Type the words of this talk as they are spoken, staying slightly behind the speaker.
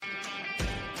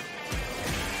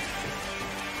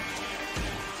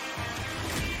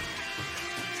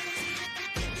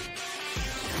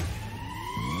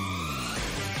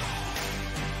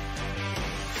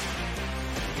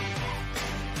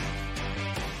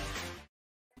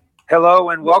Hello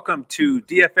and welcome to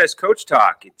DFS Coach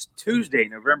Talk. It's Tuesday,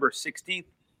 November 16th,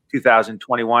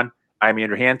 2021. I'm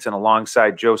Andrew Hansen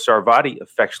alongside Joe Sarvati,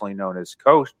 affectionately known as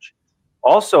Coach,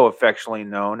 also affectionately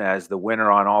known as the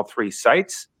winner on all three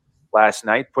sites last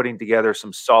night, putting together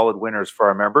some solid winners for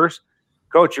our members.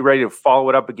 Coach, you ready to follow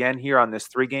it up again here on this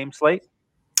three-game slate?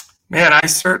 Man, I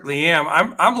certainly am.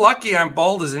 I'm lucky I'm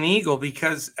bald as an eagle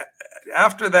because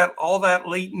after all that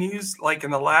late news, like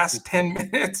in the last 10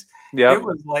 minutes, It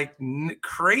was like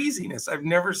craziness. I've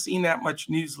never seen that much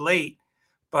news late,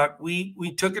 but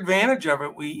we took advantage of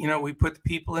it. We put the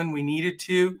people in we needed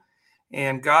to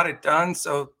and got it done.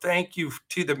 So thank you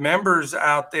to the members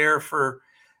out there for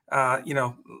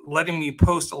letting me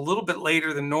post a little bit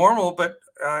later than normal, but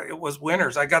it was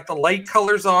winners. I got the light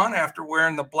colors on after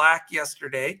wearing the black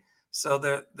yesterday. So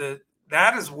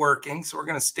that is working. So we're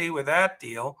going to stay with that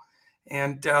deal.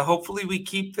 And hopefully we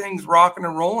keep things rocking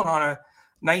and rolling on a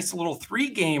nice little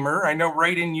three-gamer. I know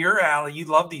right in your alley, you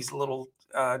love these little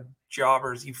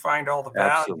jobbers. You find all the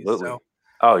value. Absolutely. So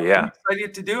oh, yeah. I'm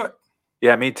excited to do it.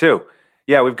 Yeah, me too.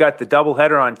 Yeah, we've got the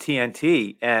doubleheader on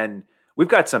TNT, and we've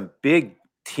got some big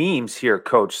teams here,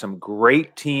 Coach, some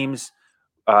great teams.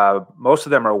 Most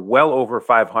of them are well over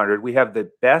 500. We have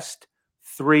the best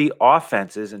three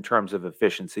offenses in terms of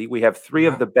efficiency. We have three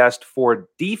of the best four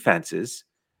defenses.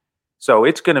 So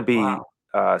it's going to be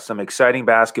some exciting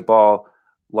basketball,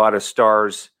 a lot of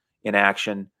stars in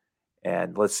action,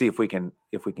 and let's see if we can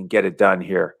get it done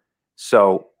here.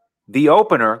 So the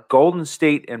opener, Golden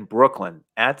State and Brooklyn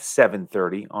at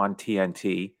 7:30 on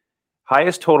TNT.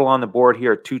 Highest total on the board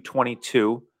here at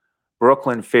 222.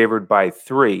 Brooklyn favored by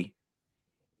 3.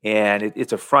 And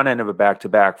it's a front end of a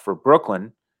back-to-back for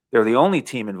Brooklyn. They're the only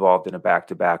team involved in a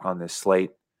back-to-back on this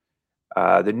slate.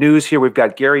 The news here, we've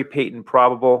got Gary Payton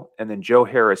probable and then Joe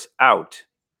Harris out.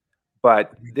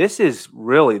 But this is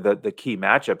really the key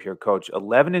matchup here, Coach.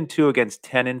 11-2 against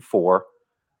 10-4.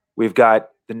 We've got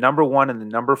the number 1 and the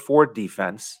number 4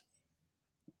 defense.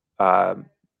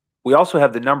 We also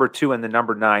have the number 2 and the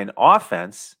number 9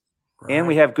 offense. Right. And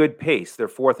we have good pace. They're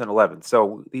 4th and 11th.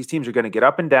 So these teams are going to get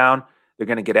up and down. They're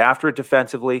going to get after it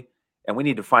defensively. And we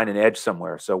need to find an edge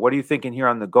somewhere. So what are you thinking here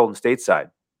on the Golden State side?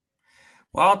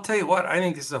 Well, I'll tell you what, I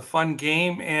think this is a fun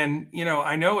game. And,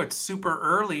 I know it's super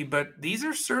early, but these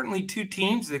are certainly two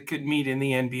teams that could meet in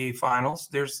the NBA Finals.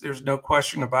 There's no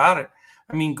question about it.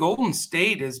 I mean, Golden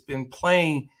State has been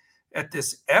playing at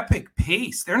this epic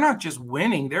pace. They're not just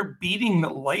winning, they're beating the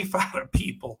life out of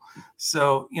people.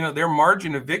 So, their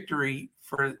margin of victory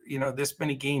for, this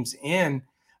many games in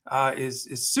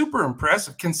is super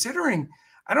impressive considering,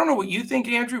 I don't know what you think,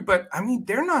 Andrew, but I mean,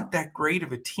 they're not that great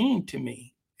of a team to me.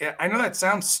 I know that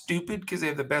sounds stupid because they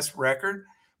have the best record,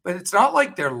 but it's not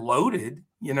like they're loaded.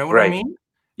 You know what I mean?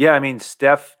 Yeah, I mean,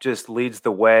 Steph just leads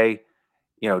the way.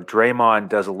 Draymond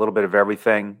does a little bit of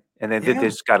everything. And then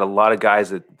there's got a lot of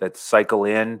guys that cycle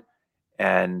in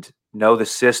and know the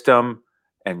system.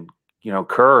 And,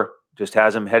 Kerr just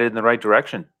has him headed in the right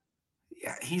direction.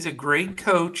 Yeah, he's a great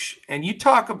coach. And you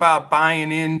talk about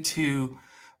buying into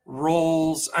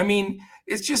roles. I mean,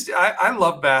 it's just, I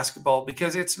love basketball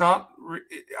because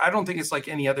I don't think it's like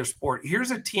any other sport.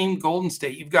 Here's a team, Golden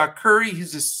State. You've got Curry,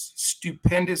 who's a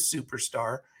stupendous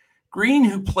superstar. Green,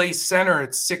 who plays center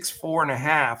at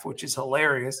 6'4.5", which is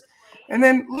hilarious. And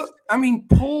then, look, I mean,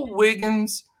 Poole,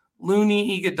 Wiggins,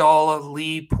 Looney, Iguodala,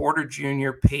 Lee, Porter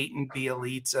Jr., Payton,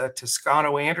 Bielitsa,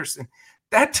 Toscano, Anderson.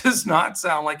 That does not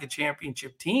sound like a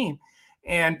championship team.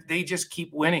 And they just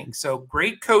keep winning. So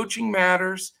great coaching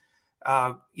matters.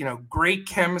 Great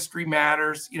chemistry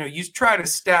matters. You try to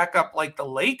stack up like the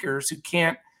Lakers, who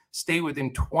can't stay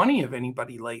within 20 of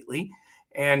anybody lately.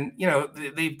 And,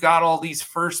 they've got all these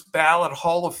first ballot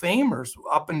Hall of Famers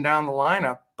up and down the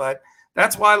lineup. But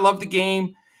that's why I love the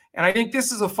game. And I think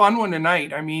this is a fun one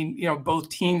tonight. I mean, both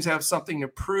teams have something to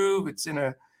prove. It's in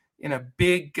a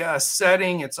big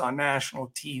setting. It's on national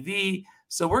TV.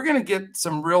 So we're going to get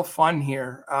some real fun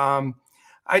here.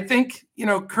 I think,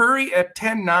 Curry at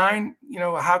 10-9,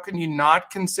 how can you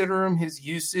not consider him? His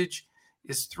usage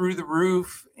is through the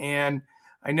roof. And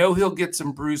I know he'll get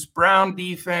some Bruce Brown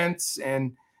defense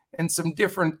and some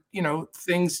different,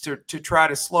 things to try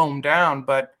to slow him down.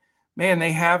 But, man,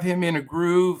 they have him in a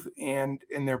groove and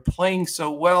they're playing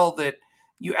so well that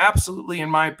you absolutely, in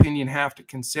my opinion, have to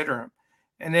consider him.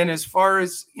 And then as far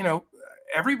as,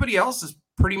 everybody else is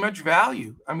pretty much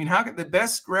value. I mean, how can the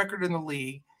best record in the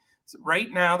league,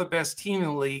 right now the best team in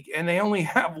the league, and they only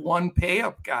have one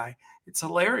pay-up guy. It's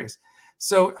hilarious.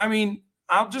 So, I mean,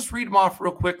 I'll just read them off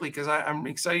real quickly because I'm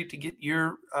excited to get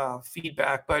your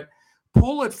feedback. But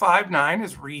Poole at 5'9"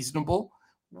 is reasonable.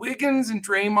 Wiggins and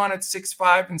Draymond at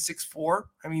 6'5" and 6'4".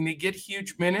 I mean, they get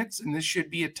huge minutes, and this should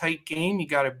be a tight game. You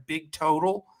got a big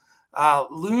total.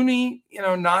 Looney,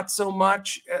 not so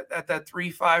much at that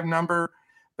 3-5 number.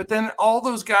 But then all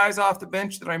those guys off the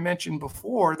bench that I mentioned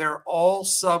before, they're all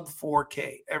sub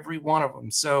 4K, every one of them.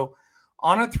 So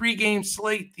on a 3-game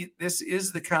slate, this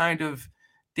is the kind of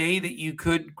day that you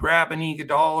could grab an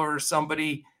Iguodala or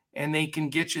somebody, and they can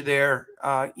get you there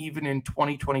even in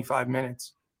 20, 25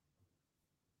 minutes.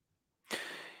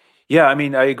 Yeah, I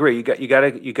mean, I agree. You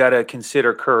gotta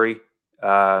consider Curry.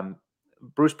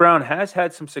 Bruce Brown has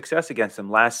had some success against him.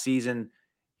 Last season,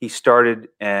 he started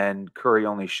and Curry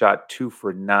only shot 2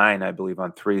 for 9, I believe,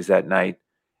 on threes that night.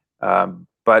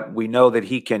 But we know that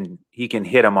he can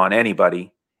hit him on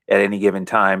anybody at any given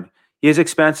time. He is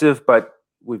expensive, but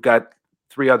we've got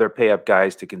 3 other pay-up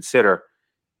guys to consider.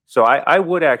 So I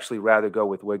would actually rather go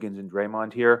with Wiggins and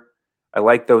Draymond here. I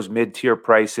like those mid-tier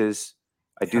prices.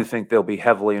 I do think they'll be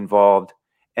heavily involved.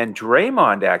 And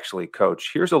Draymond, actually,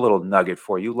 Coach, here's a little nugget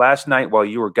for you. Last night, while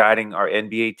you were guiding our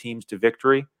NBA teams to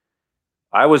victory,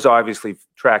 I was obviously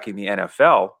tracking the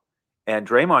NFL, and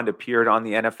Draymond appeared on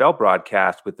the NFL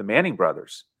broadcast with the Manning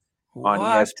brothers on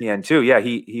ESPN2. Yeah,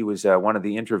 he was one of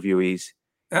the interviewees,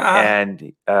 and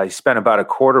he spent about a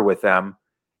quarter with them,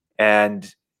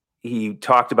 and he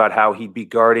talked about how he'd be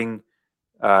guarding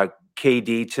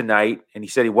KD tonight, and he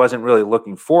said he wasn't really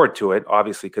looking forward to it,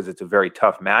 obviously, because it's a very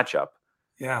tough matchup.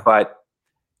 Yeah. But,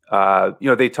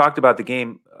 they talked about the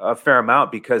game a fair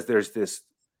amount because there's this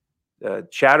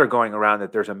chatter going around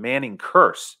that there's a Manning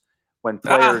curse when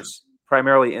players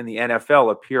primarily in the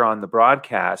NFL appear on the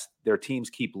broadcast. Their teams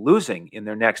keep losing in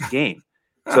their next game.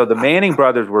 So the Manning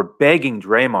brothers were begging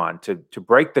Draymond to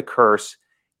break the curse,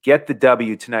 get the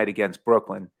W tonight against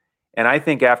Brooklyn. And I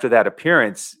think after that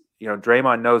appearance,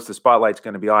 Draymond knows the spotlight's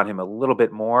going to be on him a little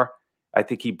bit more. I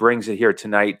think he brings it here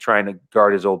tonight, trying to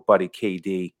guard his old buddy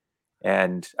KD.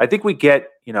 And I think we get,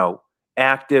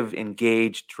 active,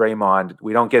 engaged Draymond.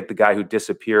 We don't get the guy who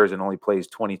disappears and only plays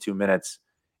 22 minutes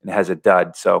and has a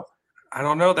dud. So I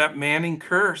don't know, that Manning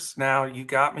curse. Now you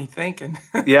got me thinking.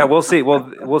 Yeah, we'll see.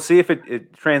 We'll see if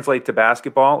it translates to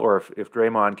basketball or if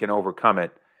Draymond can overcome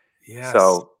it. Yes.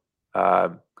 So,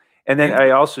 and then I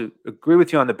also agree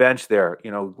with you on the bench there.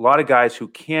 A lot of guys who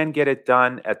can get it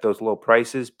done at those low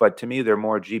prices, but to me, they're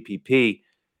more GPP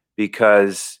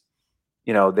because,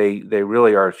 they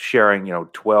really are sharing,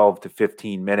 12 to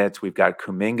 15 minutes. We've got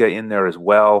Kuminga in there as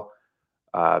well,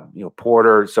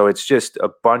 Porter. So it's just a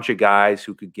bunch of guys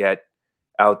who could get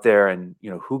out there and,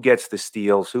 who gets the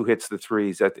steals, who hits the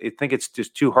threes. I think it's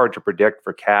just too hard to predict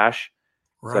for cash.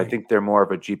 Right. So I think they're more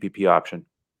of a GPP option.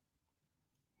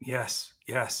 Yes.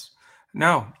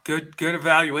 No, good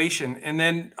evaluation. And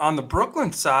then on the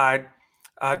Brooklyn side,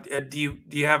 do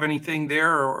you have anything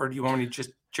there, or do you want me to just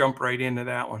jump right into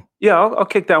that one? Yeah, I'll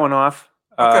kick that one off.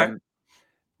 Okay.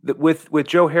 With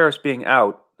Joe Harris being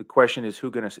out, the question is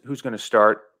who's gonna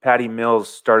start. Patty Mills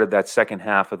started that second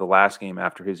half of the last game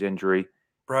after his injury,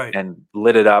 right, and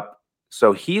lit it up.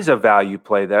 So he's a value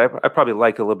play that I probably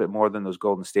like a little bit more than those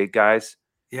Golden State guys.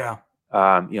 Yeah.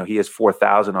 He has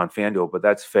 4,000 on FanDuel, but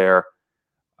that's fair.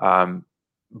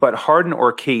 But Harden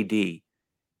or KD.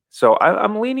 So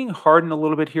I'm leaning Harden a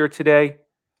little bit here today.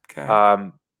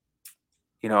 Okay.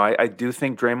 I do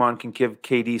think Draymond can give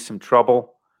KD some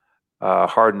trouble.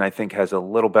 Harden, I think, has a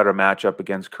little better matchup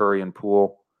against Curry and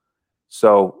Poole.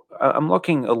 So I'm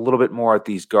looking a little bit more at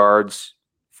these guards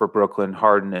for Brooklyn,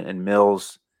 Harden and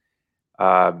Mills.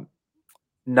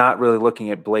 Not really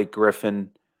looking at Blake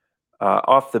Griffin.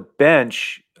 Off the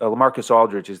bench, LaMarcus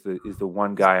Aldridge is the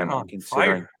one guy I'm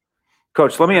considering. Fire.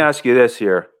 Coach, let me ask you this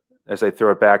here as I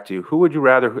throw it back to you. Who would you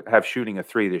rather have shooting a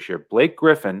 3 this year? Blake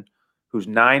Griffin, who's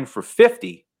 9 for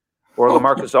 50, or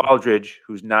LaMarcus Aldridge,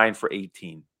 who's 9 for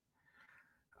 18?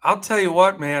 I'll tell you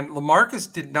what, man.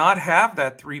 LaMarcus did not have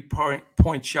that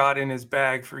 3-point shot in his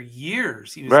bag for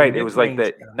years. He was right. It was like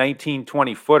that 19,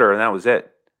 20-footer, and that was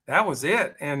it. That was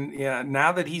it. And yeah,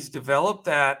 now that he's developed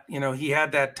that, he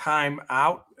had that time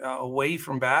out away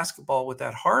from basketball with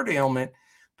that heart ailment.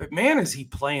 But man, is he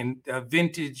playing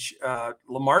vintage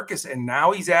LaMarcus, and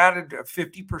now he's added a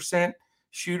 50%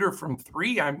 shooter from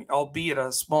 3. Albeit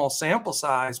a small sample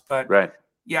size, but right.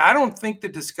 Yeah, I don't think the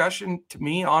discussion, to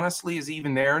me, honestly, is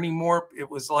even there anymore. It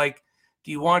was like, do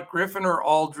you want Griffin or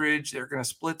Aldridge? They're going to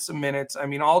split some minutes. I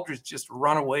mean, Aldridge just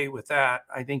run away with that.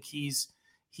 I think he's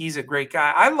a great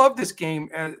guy. I love this game,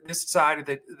 this side of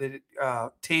the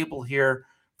table here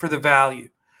for the value.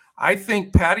 I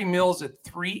think Patty Mills at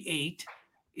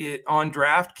 3.8 on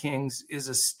DraftKings is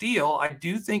a steal. I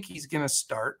do think he's going to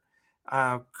start.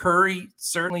 Curry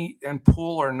certainly and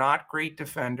Poole are not great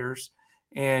defenders.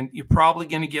 and you're probably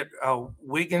going to get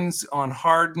Wiggins on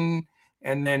Harden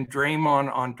and then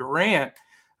Draymond on Durant.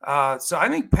 So I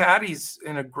think Patty's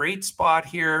in a great spot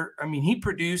here. I mean, he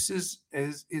produces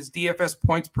his DFS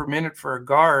points per minute for a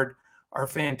guard are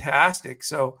fantastic.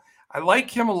 So I like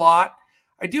him a lot.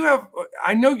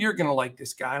 I know you're going to like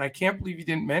this guy, and I can't believe you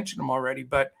didn't mention him already,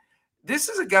 but this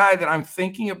is a guy that I'm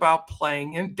thinking about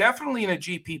playing, and definitely in a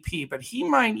GPP, but he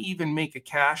might even make a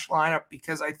cash lineup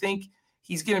because I think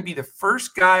he's going to be the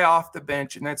first guy off the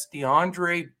bench, and that's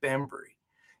DeAndre Bembry.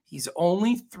 He's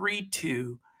only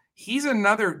 3.2. He's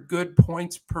another good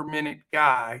points per minute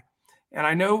guy. And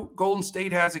I know Golden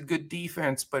State has a good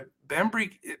defense, but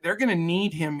Bembry, they're going to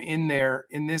need him in there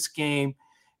in this game.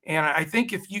 And I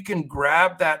think if you can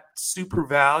grab that super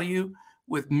value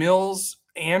with Mills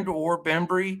and or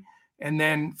Bembry, and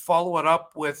then follow it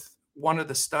up with one of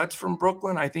the studs from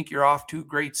Brooklyn, I think you're off to a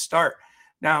great start.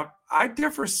 Now, I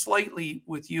differ slightly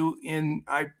with you in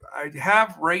I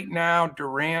have right now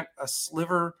Durant a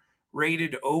sliver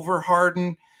rated over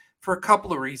Harden for a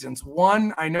couple of reasons.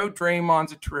 One, I know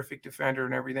Draymond's a terrific defender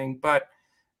and everything, but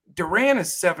Durant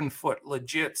is 7 foot,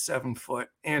 legit 7 foot,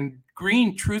 and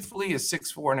Green, truthfully, is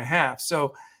 6'4.5".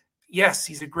 So, yes,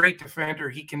 he's a great defender.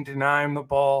 He can deny him the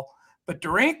ball, but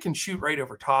Durant can shoot right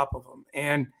over top of him.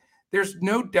 And there's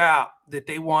no doubt that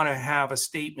they want to have a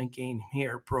statement game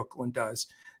here. Brooklyn does.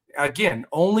 Again,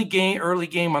 only early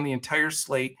game on the entire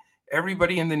slate.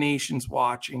 Everybody in the nation's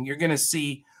watching. You're going to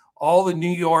see all the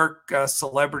New York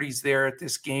celebrities there at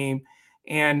this game.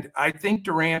 And I think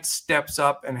Durant steps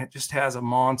up and just has a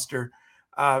monster.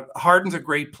 Harden's a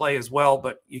great play as well,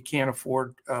 but you can't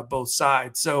afford both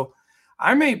sides. So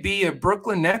I may be a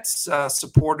Brooklyn Nets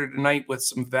supporter tonight with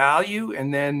some value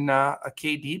and then a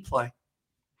KD play.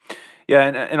 Yeah,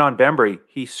 and on Bembry,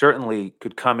 he certainly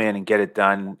could come in and get it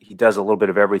done. He does a little bit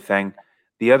of everything.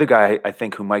 The other guy I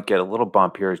think who might get a little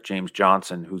bump here is James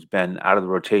Johnson, who's been out of the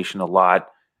rotation a lot,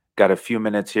 got a few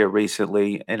minutes here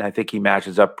recently, and I think he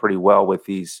matches up pretty well with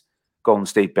these Golden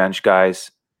State bench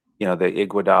guys, the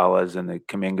Iguodalas and the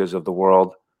Kumingas of the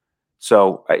world.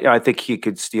 So I think he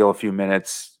could steal a few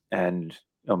minutes and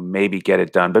maybe get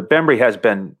it done. But Bembry has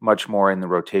been much more in the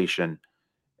rotation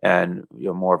and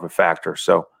more of a factor.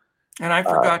 So. And I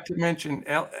forgot to mention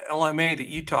LMA that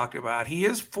you talked about. He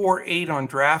is 4.8 on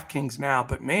DraftKings now,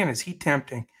 but man, is he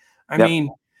tempting. I mean,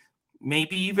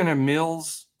 maybe even a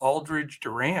Mills, Aldridge,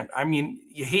 Durant. I mean,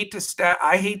 I hate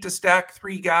to stack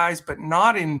three guys, but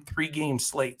not in 3-game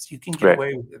slates. You can get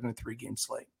away with it in a 3-game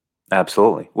slate.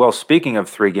 Absolutely. Well, speaking of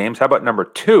 3 games, how about number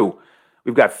 2?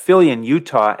 We've got Philly and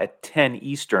Utah at 10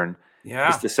 Eastern. Yeah.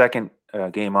 It's the second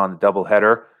game on the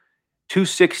doubleheader.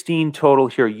 216 total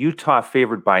here. Utah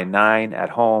favored by 9 at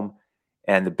home.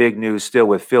 And the big news still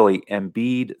with Philly,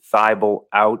 Embiid, Thibault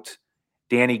out.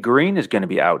 Danny Green is going to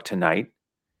be out tonight.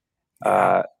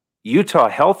 Yeah. Utah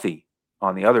healthy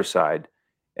on the other side.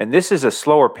 And this is a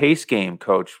slower pace game,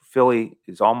 Coach. Philly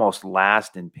is almost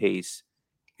last in pace.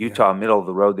 Utah middle of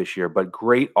the road this year, but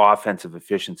great offensive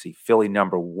efficiency. Philly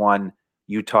number 1,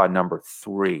 Utah number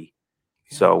 3.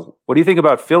 Yeah. So what do you think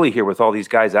about Philly here with all these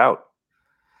guys out?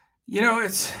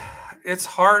 It's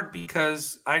hard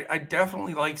because I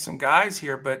definitely like some guys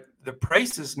here, but the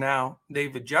prices now,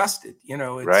 they've adjusted.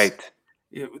 It's right.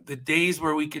 The days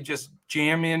where we could just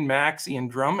jam in Maxey and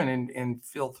Drummond and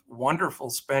feel wonderful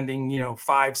spending,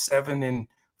 5, 7, and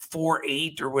 4,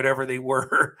 8 or whatever they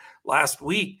were last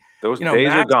week. Those days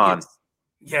are gone.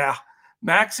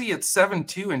 Maxey at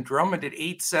 7.2 and Drummond at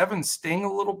 8.7 sting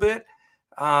a little bit,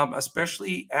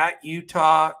 especially at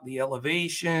Utah, the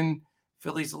elevation.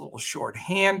 Philly's a little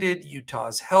short-handed.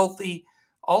 Utah's healthy.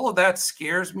 All of that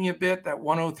scares me a bit. That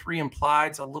 103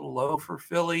 implied's a little low for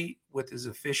Philly with as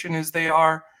efficient as they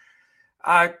are.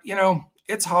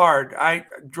 It's hard.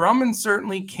 Drummond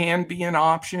certainly can be an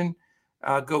option.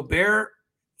 Gobert,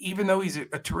 even though he's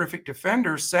a terrific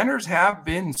defender, centers have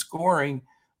been scoring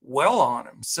well on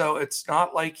him. So it's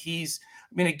not like he is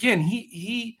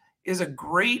a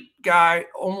great guy,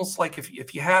 almost like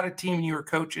if you had a team and you were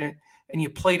coaching it, and you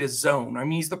played a zone. I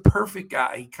mean, he's the perfect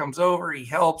guy. He comes over, he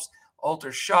helps,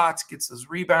 alters shots, gets those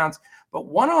rebounds. But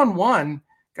one-on-one,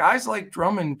 guys like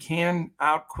Drummond can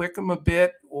outquick him a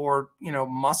bit or,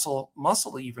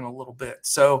 muscle even a little bit.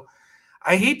 So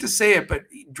I hate to say it, but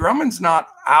Drummond's not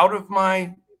out of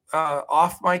my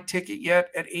off my ticket yet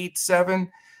at 8.7.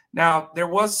 Now, there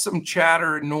was some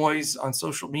chatter and noise on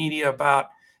social media about,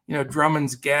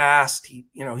 Drummond's gassed. He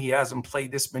hasn't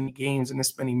played this many games and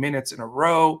this many minutes in a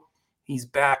row. He's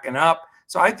backing up.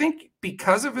 So I think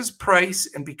because of his price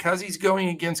and because he's going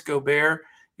against Gobert,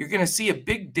 you're going to see a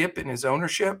big dip in his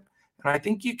ownership. And I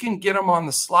think you can get him on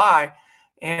the sly.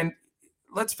 And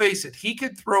let's face it, he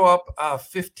could throw up a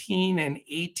 15 and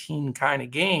 18 kind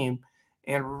of game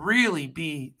and really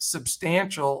be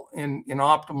substantial in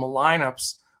optimal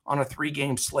lineups on a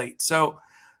 3-game slate. So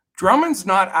Drummond's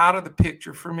not out of the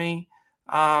picture for me.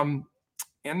 And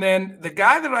then the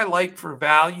guy that I like for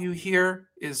value here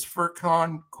is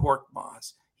Furkan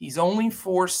Korkmaz. He's only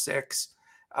 4'6".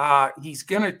 He's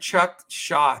going to chuck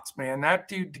shots, man. That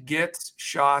dude gets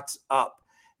shots up.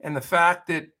 And the fact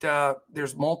that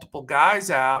there's multiple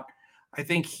guys out, I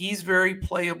think he's very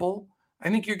playable. I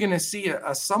think you're going to see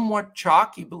a somewhat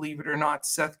chalky, believe it or not,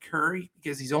 Seth Curry,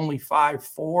 because he's only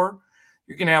 5'4".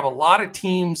 You're going to have a lot of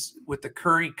teams with the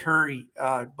Curry,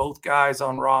 both guys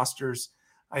on rosters,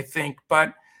 I think.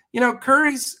 But,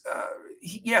 Curry's,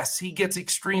 yes, he gets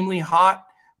extremely hot,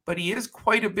 but he is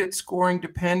quite a bit scoring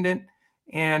dependent.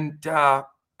 And,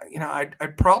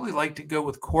 I'd probably like to go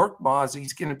with Korkmaz.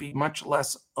 He's going to be much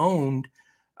less owned.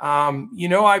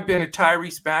 I've been a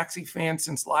Tyrese Maxey fan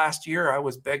since last year. I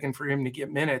was begging for him to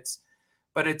get minutes.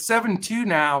 But at 7-2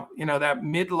 now, that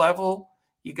mid-level,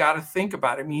 you got to think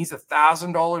about it. I mean, he's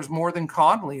 $1,000 more than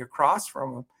Conley across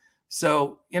from him.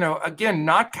 So, again,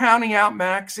 not counting out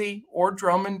Maxey or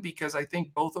Drummond, because I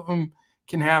think both of them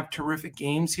can have terrific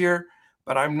games here.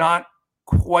 But I'm not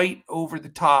quite over the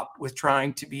top with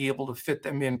trying to be able to fit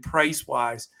them in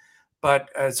price-wise. But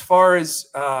as far as,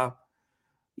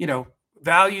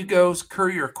 value goes,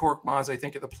 Curry or Korkmaz, I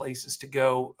think, are the places to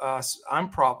go. I'm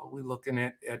probably looking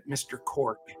at Mr.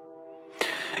 Cork.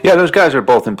 Yeah, those guys are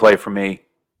both in play for me.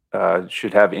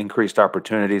 Should have increased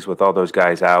opportunities with all those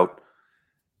guys out.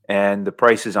 And the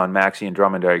prices on Maxey and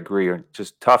Drummond, I agree, are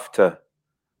just tough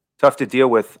to deal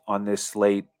with on this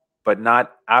slate, but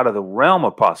not out of the realm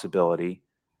of possibility.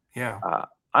 Yeah.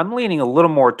 I'm leaning a little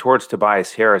more towards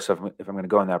Tobias Harris if I'm going to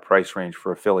go in that price range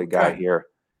for a Philly guy here.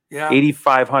 Yeah.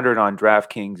 8,500 on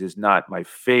DraftKings is not my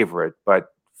favorite, but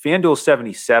FanDuel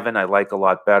 77 I like a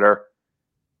lot better.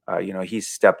 He's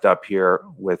stepped up here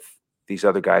with these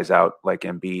other guys out like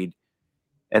Embiid.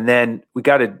 And then we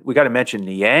got to mention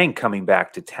Niang coming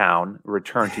back to town,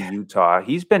 return to Utah.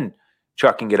 He's been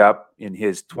chucking it up in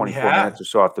his 24 minutes or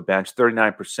so off the bench.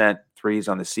 39% threes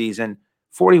on the season,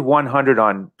 4,100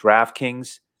 on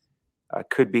DraftKings.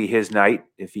 Could be his night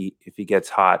if he gets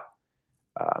hot.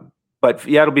 But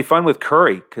yeah, it'll be fun with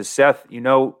Curry because Seth,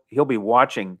 he'll be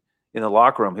watching in the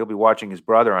locker room. He'll be watching his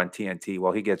brother on TNT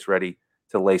while he gets ready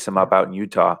to lace him up out in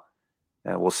Utah.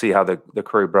 And we'll see how the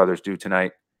Curry brothers do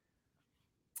tonight.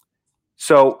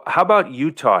 So how about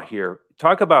Utah here?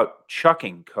 Talk about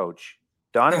chucking, Coach.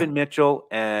 Donovan Mitchell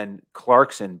and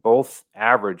Clarkson both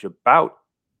average about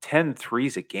 10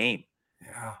 threes a game.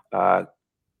 Yeah.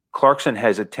 Clarkson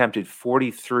has attempted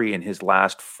 43 in his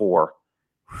last 4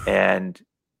 and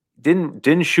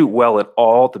didn't shoot well at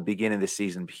all at the beginning of the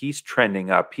season. He's trending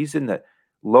up. He's in the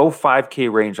low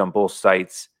 5K range on both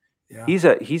sites. Yeah.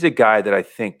 He's a guy that I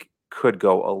think could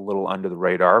go a little under the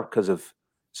radar because of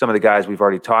some of the guys we've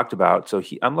already talked about. So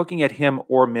I'm looking at him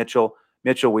or Mitchell.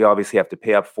 Mitchell, we obviously have to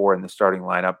pay up for in the starting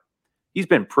lineup. He's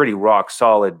been pretty rock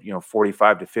solid,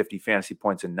 45 to 50 fantasy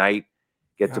points a night,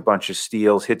 gets a bunch of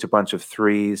steals, hits a bunch of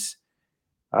threes.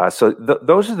 So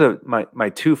those are my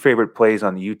 2 favorite plays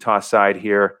on the Utah side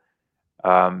here.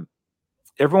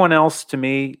 Everyone else to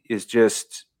me is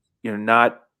just,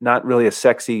 not really a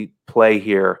sexy play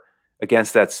here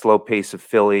against that slow pace of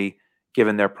Philly,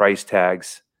 given their price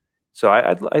tags. So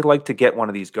I'd like to get one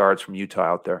of these guards from Utah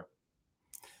out there.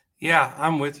 Yeah,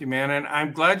 I'm with you, man. And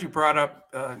I'm glad you brought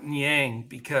up Niang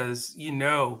because,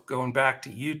 going back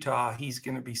to Utah, he's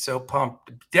going to be so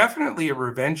pumped. Definitely a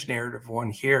revenge narrative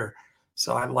one here.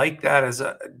 So I like that as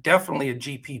definitely a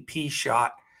GPP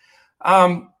shot.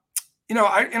 I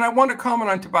want to comment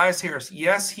on Tobias Harris.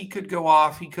 Yes, he could go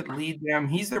off. He could lead them.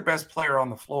 He's their best player on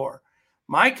the floor.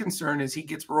 My concern is he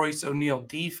gets Royce O'Neal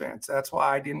defense. That's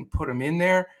why I didn't put him in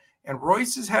there. And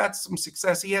Royce has had some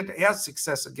success. He has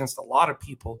success against a lot of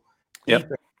people.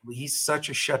 Yep. He's such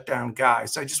a shutdown guy.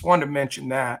 So I just wanted to mention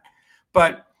that.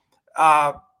 But,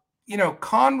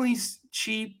 Conley's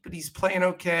cheap, but he's playing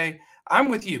okay. I'm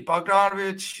with you.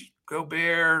 Bogdanovich,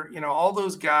 Gobert, all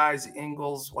those guys,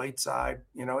 Ingles, Whiteside,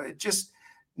 it just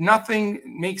nothing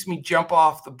makes me jump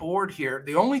off the board here.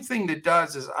 The only thing that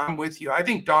does is I'm with you. I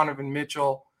think Donovan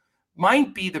Mitchell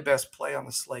might be the best play on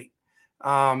the slate.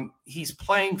 He's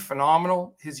playing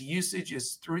phenomenal. His usage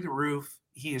is through the roof.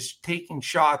 He is taking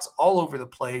shots all over the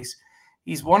place.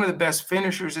 He's one of the best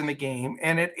finishers in the game.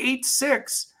 And at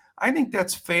 8'6", I think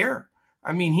that's fair.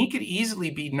 I mean, he could easily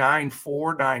be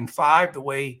 9'4", 9'5", the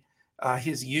way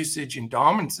his usage and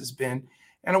dominance has been.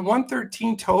 And a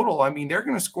 113 total, I mean, they're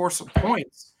going to score some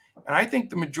points. And I think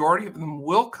the majority of them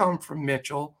will come from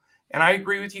Mitchell. And I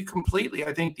agree with you completely.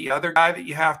 I think the other guy that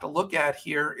you have to look at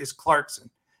here is Clarkson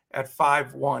at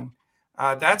 5'1".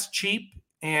 That's cheap,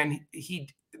 and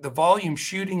the volume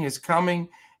shooting is coming.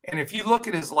 And if you look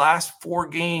at his last 4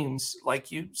 games,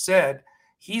 like you said,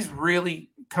 he's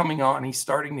really coming on. He's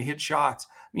starting to hit shots.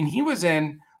 I mean, he was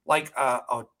in like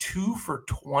a 2 for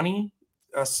 20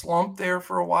 slump there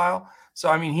for a while. So,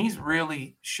 I mean, he's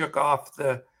really shook off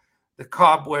the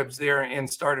cobwebs there and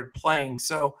started playing.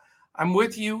 So I'm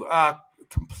with you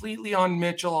completely on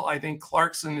Mitchell. I think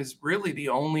Clarkson is really the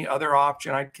only other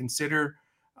option I'd consider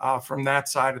from that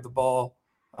side of the ball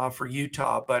for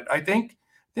Utah. But I think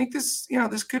this,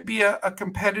 this could be a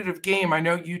competitive game. I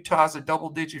know Utah's a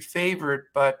double-digit favorite,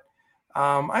 but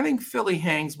I think Philly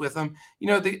hangs with them.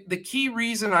 The key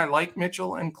reason I like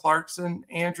Mitchell and Clarkson,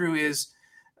 Andrew, is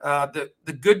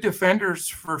the good defenders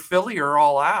for Philly are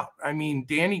all out. I mean,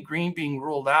 Danny Green being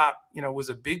ruled out, was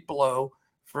a big blow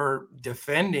for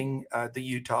defending the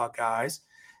Utah guys.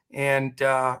 And,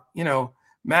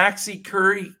 Maxey,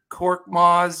 Curry,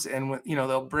 Korkmaz, and,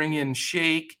 they'll bring in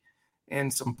Shake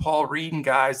and some Paul Reed and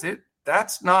guys.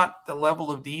 That's not the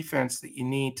level of defense that you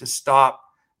need to stop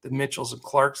the Mitchells and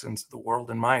Clarksons of the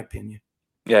world, in my opinion.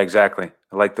 Yeah, exactly.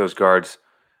 I like those guards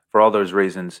for all those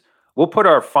reasons. We'll put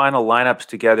our final lineups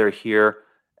together here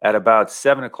at about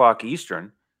 7 o'clock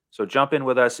Eastern. So jump in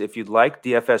with us if you'd like.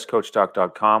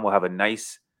 DFSCoachTalk.com. We'll have a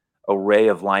nice array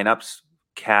of lineups,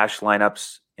 cash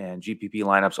lineups, and GPP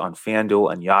lineups on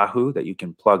FanDuel and Yahoo that you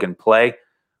can plug and play.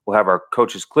 We'll have our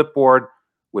coach's clipboard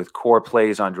with core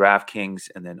plays on DraftKings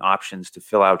and then options to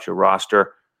fill out your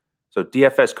roster. So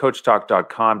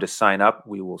DFSCoachTalk.com to sign up.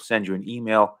 We will send you an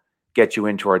email, get you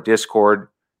into our Discord,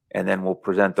 and then we'll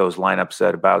present those lineups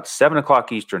at about 7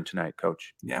 o'clock Eastern tonight,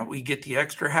 Coach. Yeah, we get the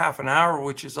extra half an hour,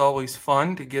 which is always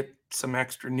fun to get some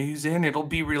extra news in. It'll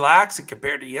be relaxing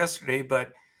compared to yesterday,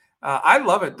 but I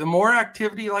love it. The more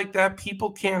activity like that, people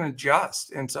can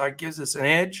adjust, and so it gives us an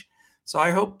edge. So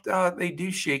I hope they do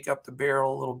shake up the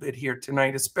barrel a little bit here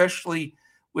tonight, especially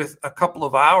with a couple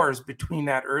of hours between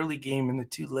that early game and the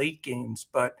 2 late games.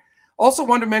 But also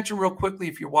want to mention real quickly,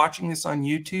 if you're watching this on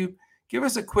YouTube, give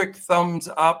us a quick thumbs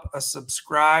up, a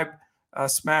subscribe,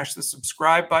 smash the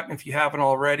subscribe button if you haven't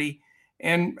already,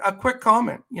 and a quick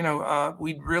comment.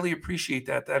 We'd really appreciate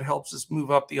that. That helps us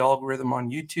move up the algorithm on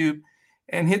YouTube.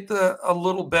 And hit a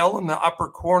little bell in the upper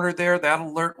corner there. That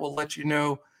alert will let you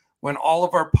know when all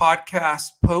of our podcasts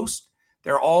post.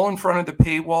 They're all in front of the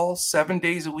paywall, 7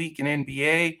 days a week in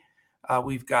NBA.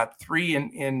 We've got 3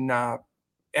 in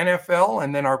NFL,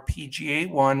 and then our PGA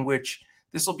one, which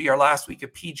this will be our last week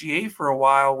of PGA for a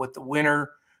while with the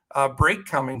winter break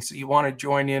coming. So you want to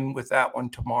join in with that one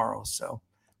tomorrow. So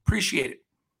appreciate it.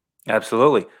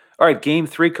 Absolutely. All right, Game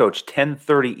 3, Coach,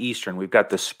 10:30 Eastern. We've got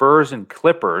the Spurs and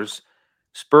Clippers.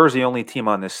 Spurs, the only team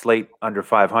on this slate under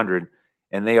 500,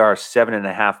 and they are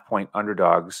 7.5-point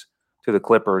underdogs to the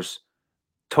Clippers.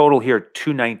 Total here,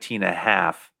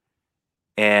 219.5.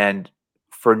 And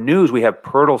for news, we have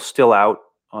Poeltl still out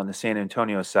on the San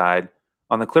Antonio side.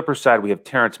 On the Clippers side, we have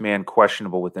Terrence Mann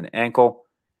questionable with an ankle.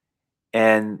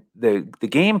 And the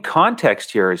game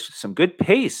context here is some good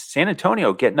pace. San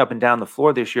Antonio getting up and down the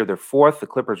floor this year. They're 4th. The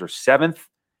Clippers are 7th.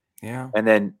 Yeah. And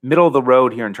then middle of the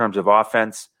road here in terms of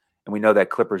offense. And we know that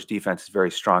Clippers defense is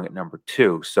very strong at number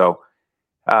 2. So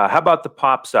how about the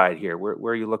pop side here? Where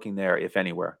are you looking there, if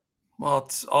anywhere? Well,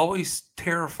 it's always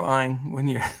terrifying when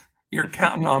you're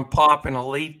counting on Pop in a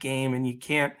late game and you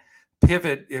can't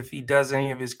pivot if he does any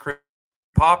of his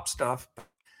pop stuff.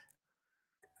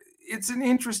 It's an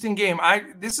interesting game.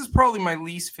 This is probably my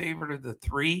least favorite of the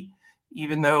 3,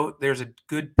 even though there's a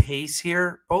good pace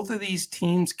here. Both of these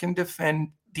teams can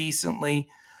defend decently.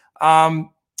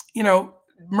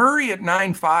 Murray at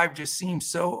 9.5 just seems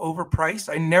so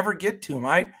overpriced. I never get to him.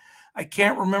 I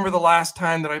can't remember the last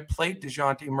time that I played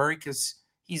DeJounte Murray because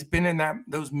he's been in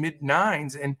those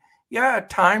mid-9s. And yeah, at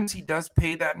times he does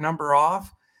pay that number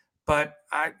off, but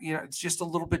it's just a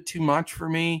little bit too much for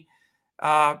me.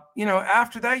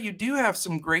 After that, you do have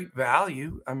some great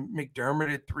value.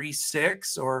 McDermott at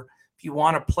 3.6, or if you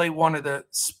want to play one of the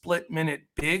split-minute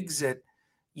bigs at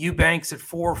Eubanks at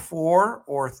 4.4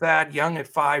 or Thad Young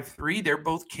at 5.3, they're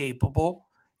both capable.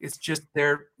 It's just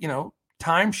they're,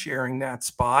 time sharing that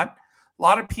spot. A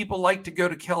lot of people like to go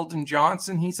to Keldon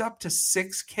Johnson. He's up to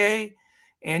 6K.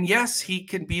 And yes, he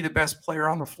can be the best player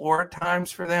on the floor at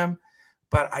times for them,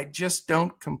 but I just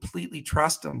don't completely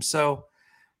trust him. So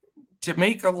to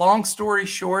make a long story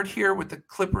short here, with the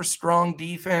Clippers' strong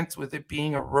defense, with it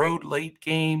being a road late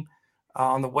game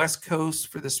on the West Coast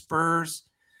for the Spurs,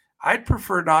 I'd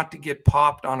prefer not to get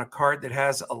popped on a card that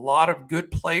has a lot of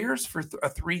good players for a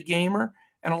 3-gamer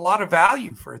and a lot of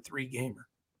value for a 3-gamer.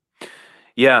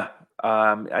 Yeah,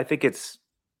 I think it's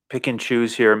pick and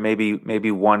choose here.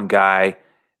 Maybe one guy.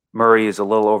 Murray is a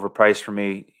little overpriced for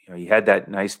me. He had that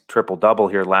nice triple double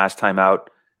here last time out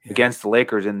against the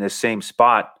Lakers in this same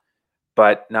spot,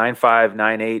 but 9.5,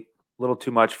 9.8, a little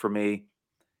too much for me.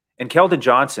 And Keldon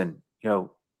Johnson,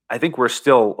 I think we're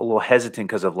still a little hesitant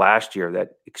because of last year,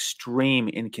 that extreme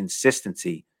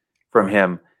inconsistency from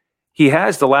him. He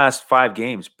has the last 5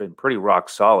 games been pretty rock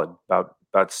solid, about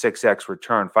 6x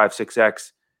return,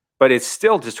 5-6x, but it's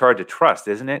still just hard to trust,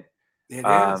 isn't it? It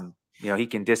is. He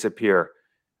can disappear,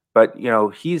 but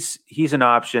he's an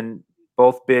option.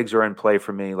 Both bigs are in play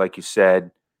for me, like you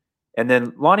said. And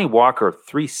then Lonnie Walker,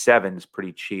 3.7 is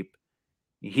pretty cheap.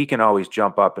 He can always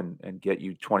jump up and get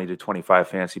you 20 to 25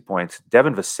 fantasy points.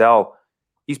 Devin Vassell,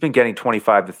 he's been getting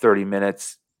 25 to 30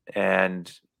 minutes, and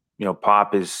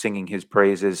Pop is singing his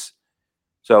praises.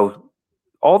 So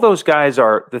all those guys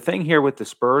are the thing here with the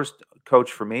Spurs,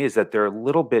 coach, for me, is that they're a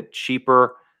little bit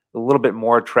cheaper, a little bit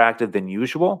more attractive than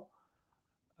usual.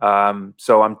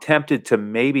 So I'm tempted to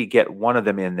maybe get one of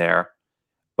them in there,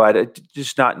 but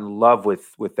just not in love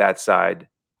with that side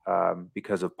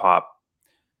because of Pop.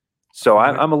 So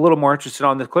I'm a little more interested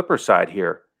on the Clippers side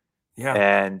here. Yeah.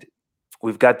 And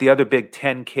we've got the other big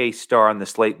 10K star on the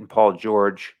slate, and Paul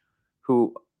George,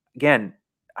 who, again,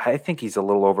 I think he's a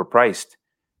little overpriced.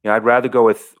 I'd rather go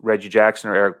with Reggie Jackson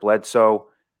or Eric Bledsoe.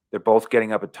 They're both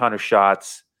getting up a ton of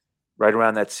shots, right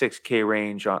around that 6K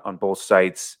range on both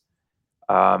sites.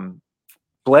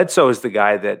 Bledsoe is the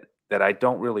guy that I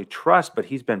don't really trust, but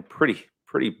he's been pretty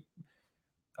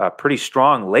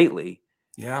strong lately.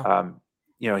 Yeah.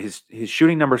 His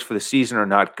shooting numbers for the season are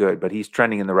not good, but he's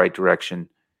trending in the right direction.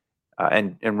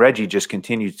 And Reggie just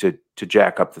continues to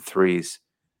jack up the threes.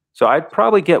 So I'd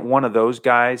probably get one of those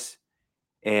guys.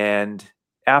 And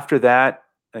after that,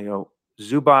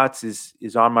 Zubats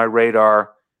is on my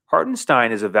radar.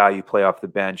 Hartenstein is a value play off the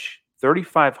bench.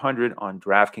 3,500 on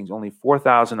DraftKings, only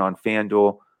 4,000 on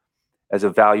FanDuel as a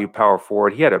value power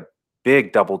forward. He had a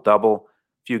big double-double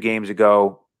a few games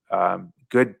ago.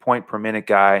 Good point per minute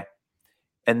guy.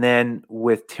 And then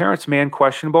with Terrence Mann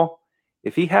questionable,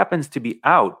 if he happens to be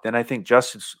out, then I think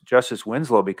Justice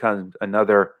Winslow becomes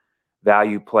another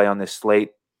value play on this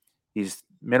slate. He's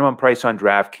minimum price on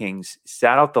DraftKings,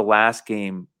 sat out the last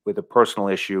game with a personal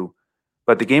issue,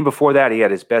 but the game before that, he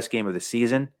had his best game of the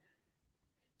season.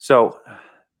 So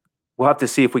we'll have to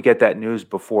see if we get that news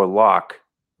before lock.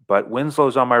 But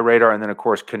Winslow's on my radar, and then of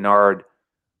course Kennard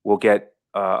will get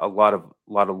a lot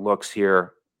of looks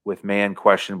here with Mann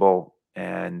questionable,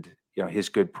 and his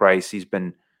good price. He's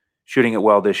been shooting it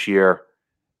well this year.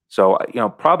 So,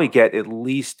 probably get at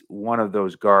least one of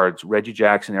those guards, Reggie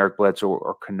Jackson, Eric Bledsoe,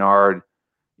 or Kennard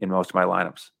in most of my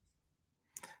lineups.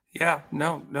 Yeah,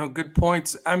 no, good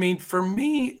points. I mean, for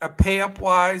me, a pay up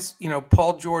wise,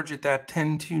 Paul George at that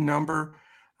 10-2 number,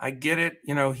 I get it.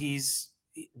 He's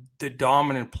the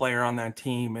dominant player on that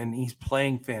team and he's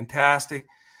playing fantastic,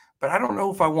 but I don't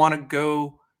know if I want to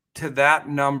go to that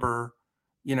number.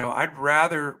 I'd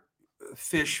rather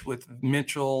fish with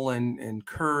Mitchell and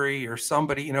Curry or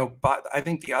somebody, but I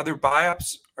think the other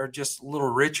buy-ups are just a little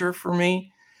richer for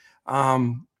me.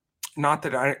 Not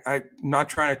that I'm not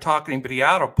trying to talk anybody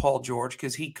out of Paul George,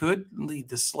 because he could lead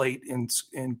the slate in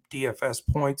DFS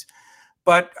points,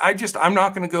 but I'm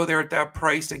not going to go there at that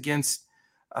price against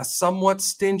a somewhat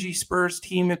stingy Spurs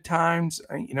team at times,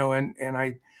 and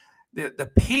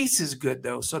the pace is good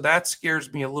though, so that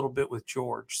scares me a little bit with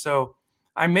George. So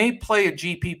I may play a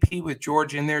GPP with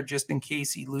George in there just in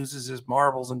case he loses his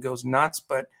marbles and goes nuts,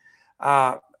 but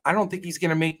I don't think he's going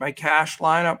to make my cash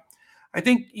lineup. I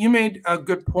think you made a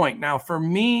good point. Now, for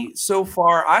me, so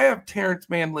far, I have Terrence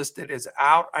Mann listed as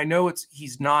out. I know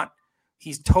he's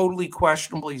totally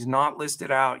questionable. He's not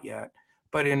listed out yet.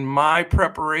 But in my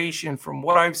preparation, from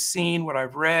what I've seen, what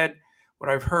I've read, what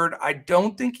I've heard, I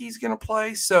don't think he's going to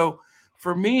play. So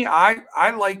for me, I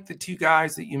like the two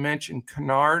guys that you mentioned,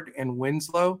 Kennard and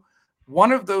Winslow.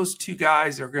 One of those two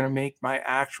guys are going to make my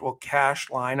actual cash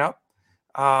lineup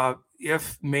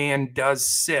if Mann does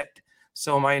sit.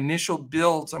 So my initial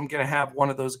builds, I'm going to have one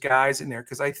of those guys in there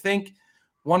because I think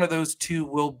one of those two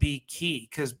will be key,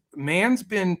 because Mann's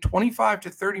been 25 to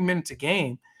 30 minutes a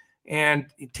game and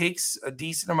he takes a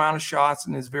decent amount of shots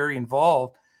and is very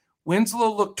involved.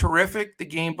 Winslow looked terrific the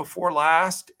game before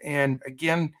last. And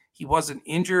again, he wasn't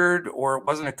injured or it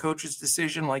wasn't a coach's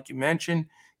decision. Like you mentioned,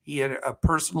 he had a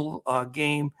personal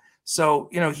game. So,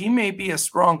 he may be a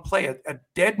strong play at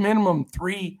dead minimum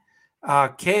 3K.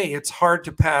 It's hard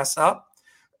to pass up.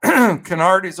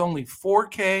 Kennard is only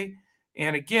 4K.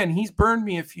 And again, he's burned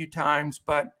me a few times,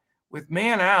 but with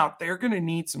man out, they're going to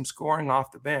need some scoring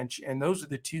off the bench. And those are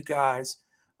the two guys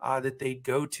that they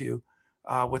go to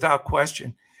without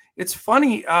question. It's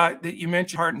funny that you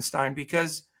mentioned Hartenstein,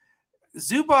 because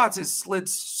Zubats has slid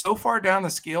so far down the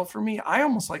scale for me. I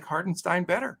almost like Hartenstein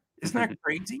better. Isn't that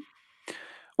crazy?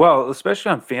 Well,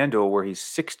 especially on FanDuel, where he's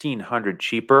 1,600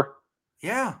 cheaper.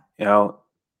 Yeah.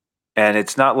 And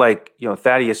it's not like,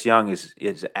 Thaddeus Young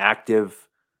is active,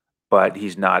 but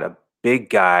he's not a big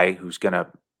guy who's going to,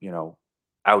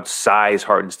 outsize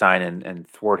Hartenstein and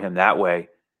thwart him that way.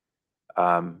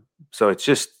 So it's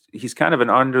just, he's kind of an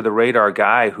under the radar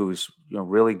guy who's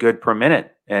really good per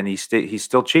minute, and he's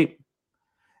still cheap.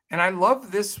 And I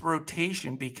love this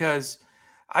rotation because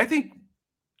I think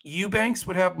Eubanks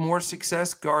would have more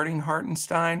success guarding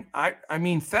Hartenstein. I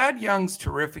mean, Thad Young's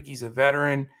terrific. He's a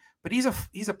veteran, but he's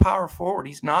a power forward.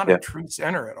 He's not a true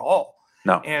center at all.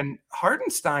 No. And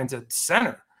Hartenstein's a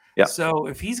center. Yeah. So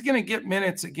if he's going to get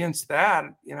minutes against that,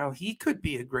 he could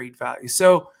be a great value.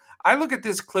 So I look at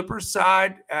this Clippers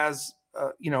side as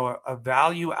a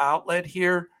value outlet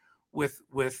here with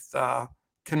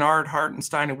Kennard,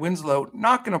 Hartenstein, and Winslow.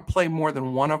 Not going to play more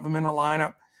than one of them in a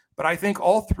lineup, but I think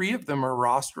all three of them are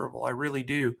rosterable. I really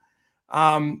do.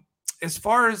 As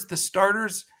far as the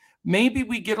starters, maybe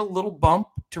we get a little bump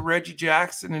to Reggie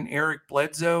Jackson and Eric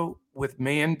Bledsoe with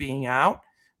Mann being out.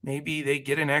 Maybe they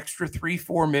get an extra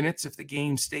 3-4 minutes if the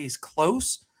game stays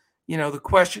close. The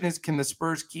question is, can the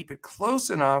Spurs keep it close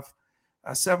enough?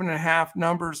 7.5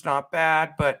 numbers, not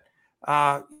bad, but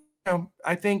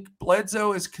I think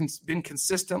Bledsoe has been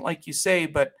consistent, like you say,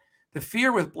 but the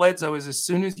fear with Bledsoe is as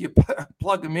soon as you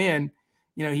plug him in,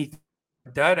 he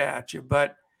dud at you.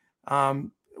 But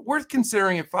worth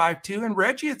considering at 5'2", and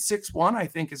Reggie at 6'1", I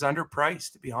think is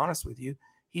underpriced, to be honest with you.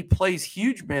 He plays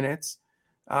huge minutes,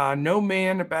 no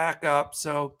man to back up,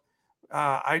 so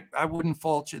I wouldn't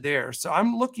fault you there. So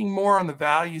I'm looking more on the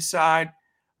value side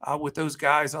with those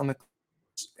guys on the,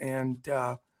 and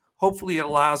hopefully it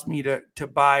allows me to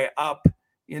buy up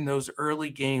in those early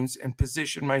games and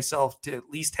position myself to at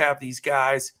least have these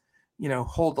guys,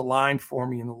 hold the line for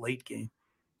me in the late game.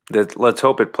 Let's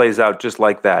hope it plays out just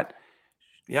like that.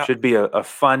 Yeah. Should be a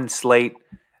fun slate,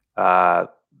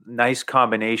 nice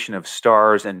combination of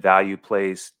stars and value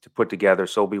plays to put together.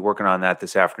 So we'll be working on that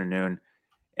this afternoon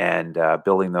and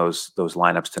building those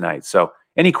lineups tonight. So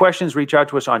any questions, reach out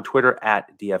to us on Twitter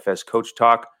at DFS Coach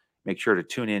Talk. Make sure to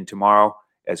tune in tomorrow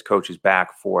as Coach is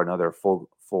back for another full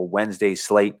Wednesday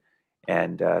slate,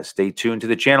 and stay tuned to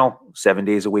the channel, 7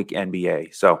 days a week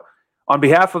NBA. So on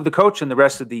behalf of the coach and the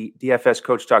rest of the DFS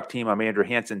Coach Talk team, I'm Andrew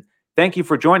Hansen. Thank you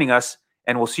for joining us,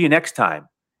 and we'll see you next time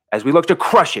as we look to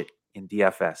crush it in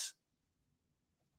DFS.